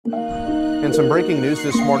And some breaking news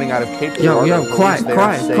this morning out of Cape Yo, quiet.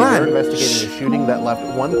 They're investigating a shooting that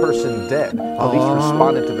left one person dead. Police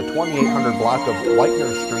responded to the 2800 block of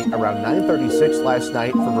Whitener Street around 9:36 last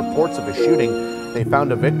night for reports of a shooting. They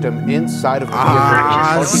found a victim inside of the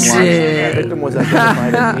vehicle. The victim was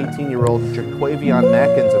identified as 18-year-old Jaquavion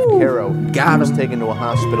Mackins of Cairo. He was taken to a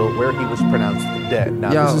hospital where he was pronounced dead. Now,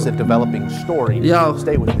 this is a developing story.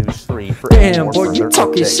 Stay with News 3 for damn, boy, you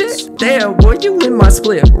talking shit. Damn, boy, you in my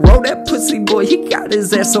split. Roll that pussy, boy, he got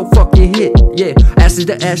his ass so fucking hit. Yeah, ashes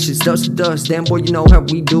to ashes, dust to dust. Damn, boy, you know how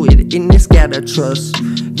we do it. In this gotta trust.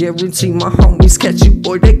 Guarantee my homies catch you,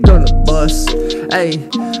 boy, they gonna bust. Hey,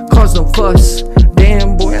 cause no fuss.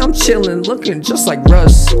 Damn, boy, I'm chillin', looking just like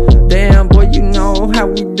Russ. Damn, boy, you know how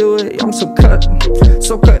we do it. I'm so cut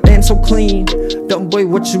and so clean. Dumb boy,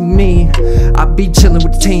 what you mean? I be chillin'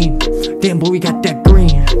 with the team. Damn, boy, we got that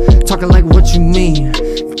green. Talking like what you mean?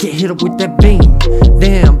 Get hit up with that beam.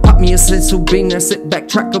 Damn, pop me a sensu beam. Now sit back,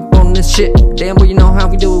 track up on this shit. Damn, boy, you know how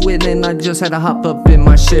we do it with it. And I just had to hop up in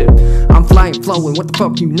my ship. I'm flying, flowing, what the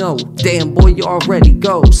fuck you know? Damn, boy, you already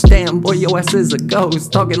ghost. Damn, boy, your ass is a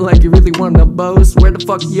ghost. Talking like you really wanna boast. Where the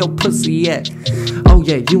fuck your pussy at? Oh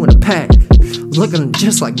yeah, you in a pack. Looking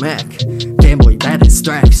just like Mac. Damn, boy, that is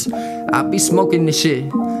Strax. I be smoking this shit.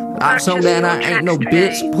 I know that I ain't no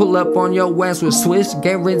bitch. Pull up on your ass with switch.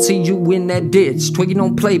 Guarantee you win that ditch. Twiggy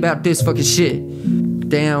don't play about this fucking shit.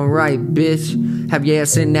 Damn right, bitch. Have your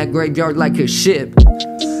ass in that graveyard like a ship.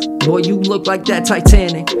 Boy, you look like that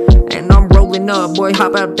Titanic. And I'm rolling up, boy,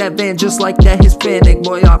 hop out that van just like that Hispanic.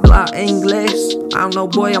 Boy, I fly English. I don't know,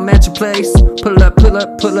 boy, I'm at your place. Pull up,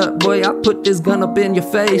 boy, I put this gun up in your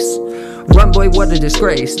face. Run, boy, what a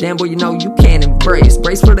disgrace. Damn, boy, you know you can't embrace.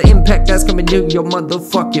 Brace for the impact that's coming to your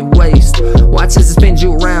motherfucking waist. Watch as it spins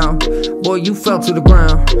you around. Boy, you fell to the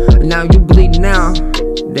ground. Now you bleeding now.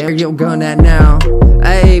 There your gun at now.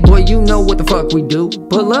 Hey, boy, you know what the fuck we do.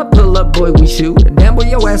 Pull up, boy, we shoot. Damn, boy,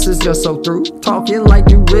 your ass is just so through. Talking like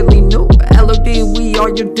you really knew. LOD, we are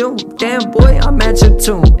your doom. Damn, boy, I'm at your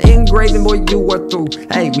tomb. Engraving, boy, you are through.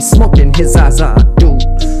 Hey, we smoking his eyes, I do.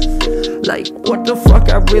 Like, what the fuck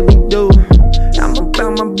I really do? I'm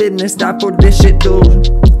about my business, die for this shit, dude.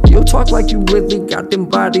 You talk like you really got them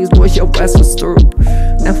bodies, boy, your ass was through.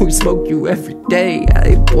 Now we smoke you every day.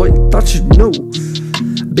 Hey, boy, thought you knew.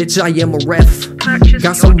 Bitch, I am a ref.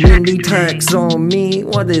 Got so many tags on me,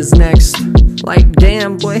 what is next? Like,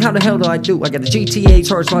 damn, boy, how the hell do I do? I got a GTA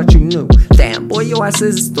charge like you knew. Damn, boy, your ass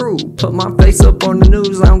is through. Put my face up on the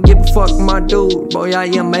news, I don't give a fuck, my dude. Boy, I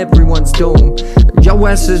am everyone's doom. Your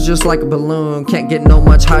ass is just like a balloon, can't get no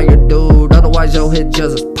much higher, dude. Otherwise, your head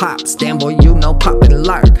just pops. Damn, boy, you know poppin'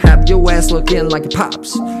 lark. Have your ass looking like it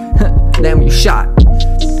pops. Damn, you shot.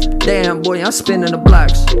 Damn, boy, I'm spinning the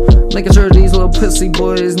blocks. Making sure these little pussy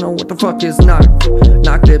boys know what the fuck is knocked.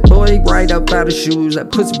 Knocked that boy right up out of shoes.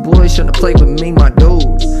 That pussy boy shouldn't have played with me, my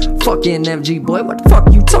dude. Fucking FG, boy, what the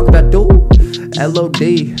fuck you talk about, dude?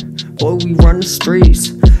 LOD, boy, we run the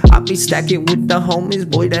streets. I be stacking with the homies,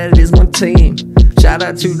 boy, that is my team. Shout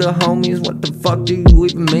out to the homies, what the fuck do you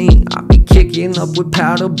even mean? I be kicking up with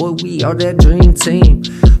powder, boy, we are that dream team.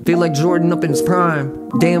 Feel like Jordan up in his prime.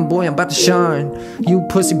 Damn, boy, I'm about to shine. You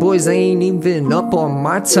pussy boys ain't even up on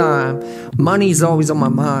my time. Money's always on my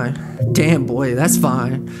mind. Damn, boy, that's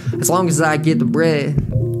fine. As long as I get the bread,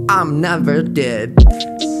 I'm never dead.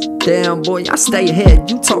 Damn, boy, I stay ahead.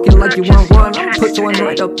 You talking like you want one, I'll put one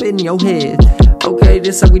right up in your head. Okay,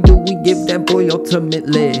 this how we do, we give that boy ultimate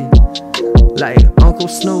lead. Like Uncle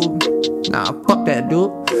Snoop. Nah, fuck that,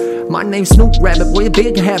 dude. My name's Snoop Rabbit, boy, a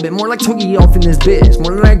big habit. More like Twiggy off in this bitch.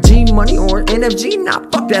 More like G Money or NFG. Nah,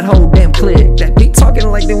 fuck that whole damn clique. That be talking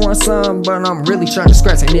like they want some, but I'm really trying to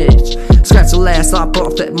scratch an itch. Scratch the last op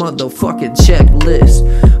off that motherfucking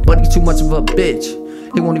checklist. But he's too much of a bitch.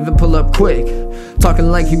 He won't even pull up quick. Talking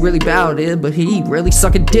like he really bout it, but he really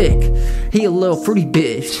suck a dick. He a little fruity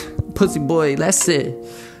bitch. Pussy boy, that's it.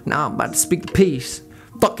 Now I'm about to speak the peace.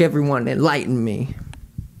 Fuck everyone, enlighten me.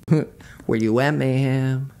 Where you at,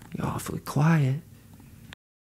 mayhem? You're awfully quiet.